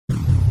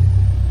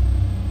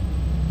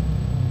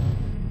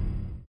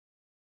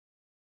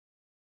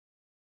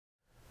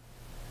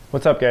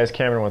What's up, guys?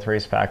 Cameron with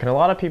Racepak. And a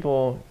lot of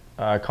people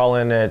call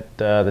in at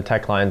the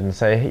tech lines and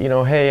say,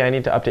 hey, I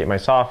need to update my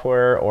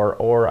software,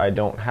 or I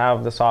don't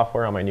have the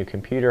software on my new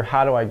computer.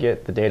 How do I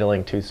get the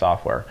Datalink II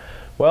software?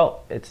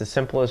 Well, it's as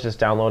simple as just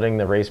downloading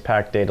the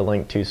Racepak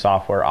Datalink II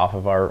software off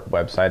of our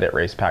website at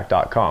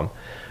racepak.com.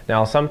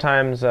 Now,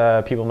 sometimes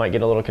people might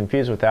get a little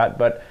confused with that,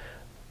 but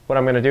what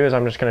I'm going to do is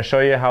I'm just going to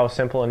show you how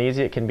simple and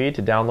easy it can be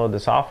to download the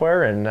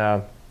software, and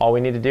all we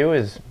need to do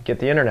is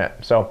get the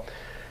internet. So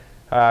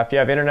if you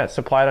have internet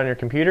supplied on your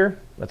computer,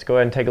 let's go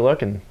ahead and take a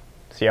look and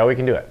see how we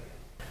can do it.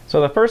 So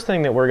the first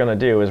thing that we're going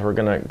to do is we're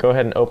going to go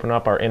ahead and open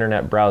up our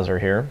internet browser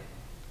here.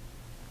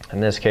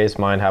 In this case,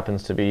 mine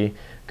happens to be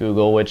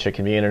Google, which it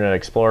can be Internet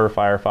Explorer,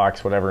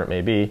 Firefox, whatever it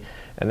may be.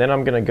 And then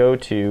I'm going to go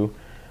to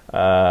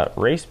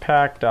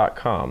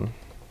racepak.com.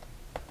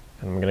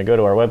 And I'm going to go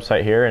to our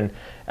website here, and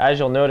as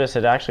you'll notice,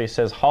 it actually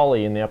says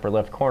Holly in the upper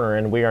left corner,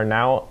 and we are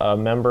now a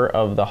member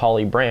of the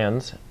Holly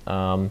Brands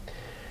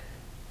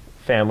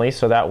family.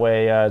 So that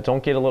way,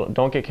 don't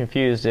get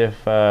confused if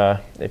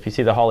you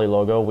see the Holly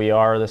logo. We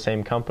are the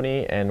same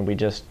company, and we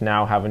just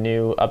now have a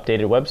new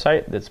updated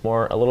website that's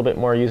a little bit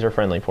more user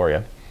friendly for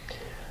you.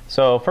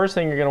 So first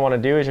thing you're going to want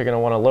to do is you're going to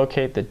want to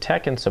locate the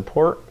Tech and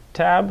Support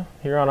tab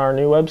here on our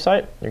new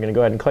website. You're going to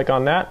go ahead and click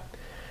on that.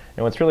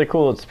 And what's really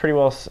cool, it's pretty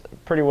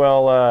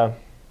well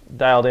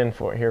dialed in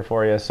here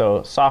for you.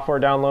 So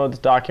software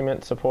downloads,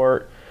 document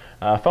support,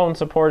 phone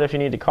support if you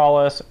need to call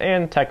us,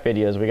 and tech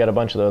videos. We got a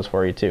bunch of those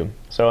for you too.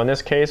 So in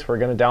this case, we're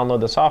going to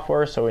download the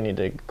software, so we need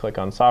to click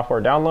on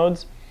software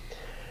downloads.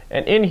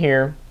 And in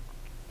here,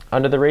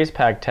 under the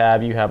Racepak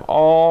tab, you have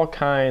all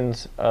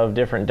kinds of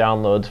different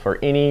downloads for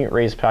any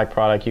Racepak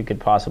product you could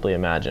possibly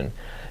imagine.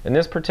 In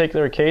this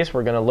particular case,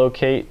 we're going to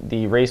locate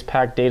the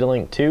Racepak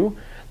Datalink II.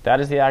 That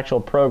is the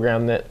actual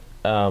program that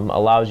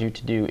allows you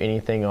to do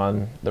anything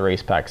on the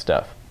Racepak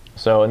stuff.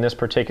 So in this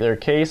particular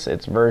case,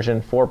 it's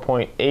version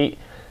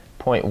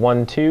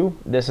 4.8.12.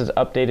 This is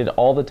updated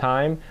all the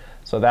time,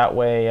 so that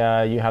way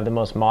you have the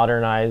most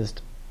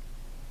modernized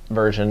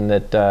version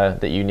that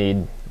you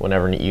need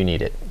whenever you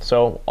need it.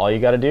 So all you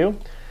got to do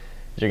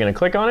is you're going to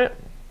click on it,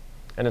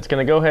 and it's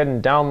going to go ahead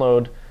and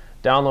download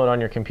on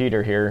your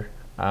computer here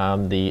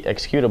the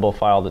executable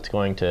file that's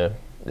going to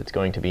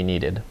be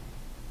needed.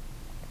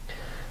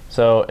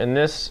 So in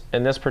this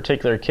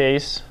particular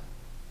case,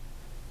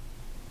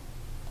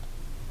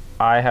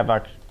 I have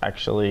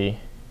actually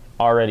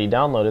already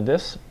downloaded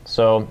this.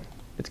 So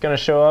it's going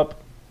to show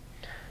up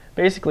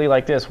basically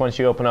like this once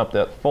you open up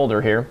the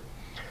folder here.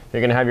 You're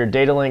going to have your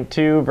Datalink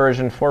II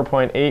version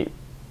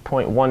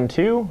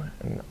 4.8.12,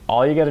 and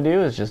all you got to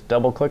do is just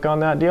double click on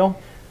that deal.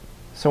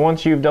 So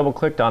once you've double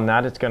clicked on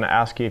that, it's going to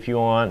ask you if you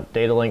want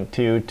Datalink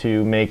II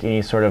to make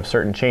any sort of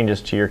certain changes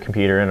to your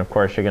computer, and of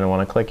course you're going to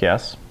want to click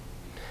yes.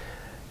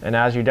 And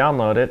as you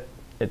download it,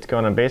 it's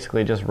going to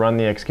basically just run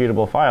the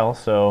executable file.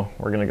 So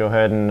we're going to go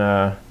ahead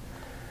and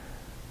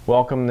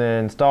welcome the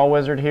install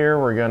wizard here.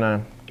 We're going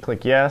to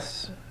click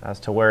yes as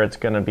to where it's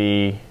going to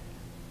be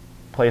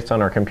placed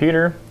on our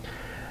computer.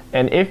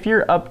 And if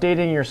you're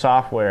updating your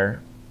software,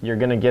 you're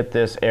going to get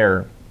this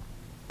error.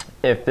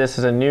 If this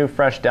is a new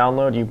fresh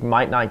download, you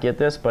might not get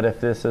this, but if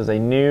this is a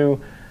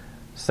new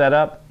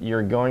setup,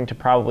 you're going to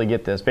probably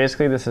get this.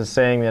 Basically, this is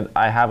saying that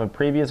I have a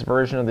previous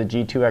version of the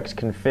G2X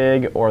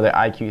config or the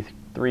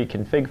IQ3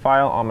 config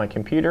file on my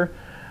computer.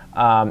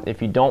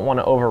 If you don't want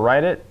to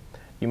overwrite it,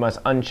 you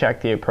must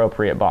uncheck the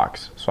appropriate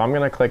box. So I'm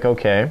going to click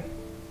OK,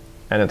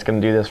 and it's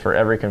going to do this for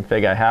every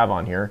config I have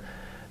on here.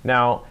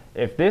 Now,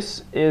 if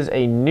this is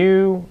a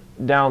new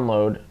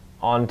download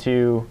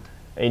onto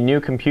a new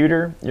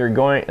computer, you're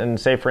going, and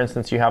say for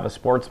instance you have a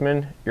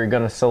Sportsman, you're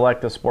going to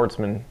select the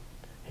Sportsman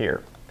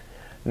here.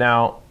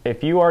 Now,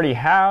 if you already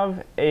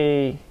have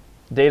a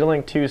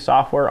Datalink II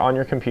software on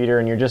your computer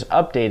and you're just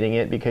updating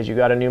it because you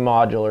got a new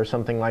module or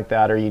something like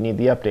that, or you need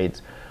the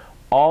updates,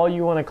 all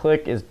you want to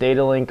click is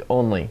Datalink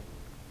only.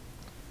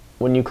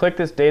 When you click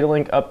this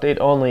Datalink update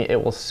only,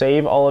 it will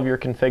save all of your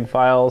config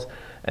files,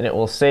 and it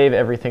will save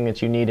everything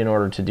that you need in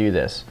order to do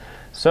this.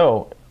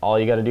 So all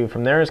you got to do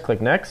from there is click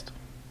next,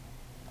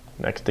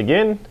 next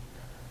again,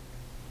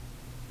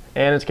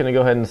 and it's going to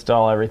go ahead and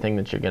install everything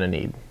that you're going to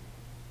need.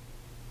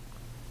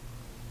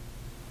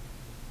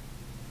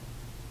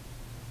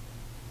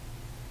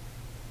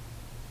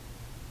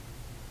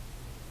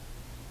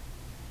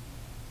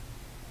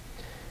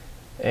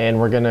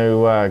 And we're going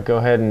to go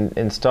ahead and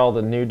install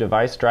the new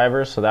device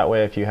drivers, so that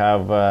way if you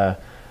have a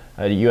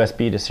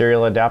USB to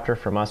serial adapter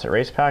from us at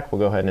Racepak, we'll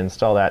go ahead and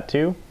install that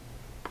too.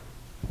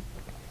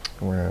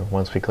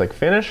 Once we click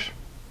finish,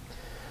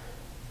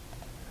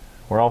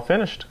 we're all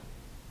finished.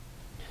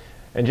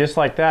 And just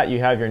like that, you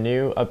have your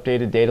new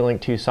updated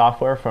Datalink II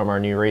software from our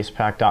new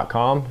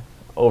racepak.com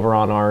over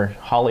on our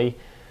Holly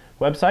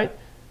website.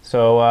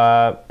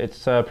 So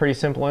it's a pretty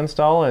simple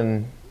install,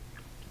 and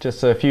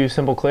just a few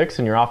simple clicks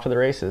and you're off to the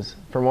races.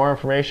 For more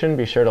information,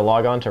 be sure to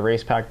log on to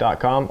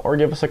racepak.com or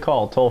give us a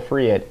call toll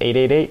free at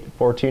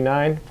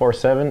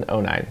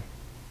 888-429-4709.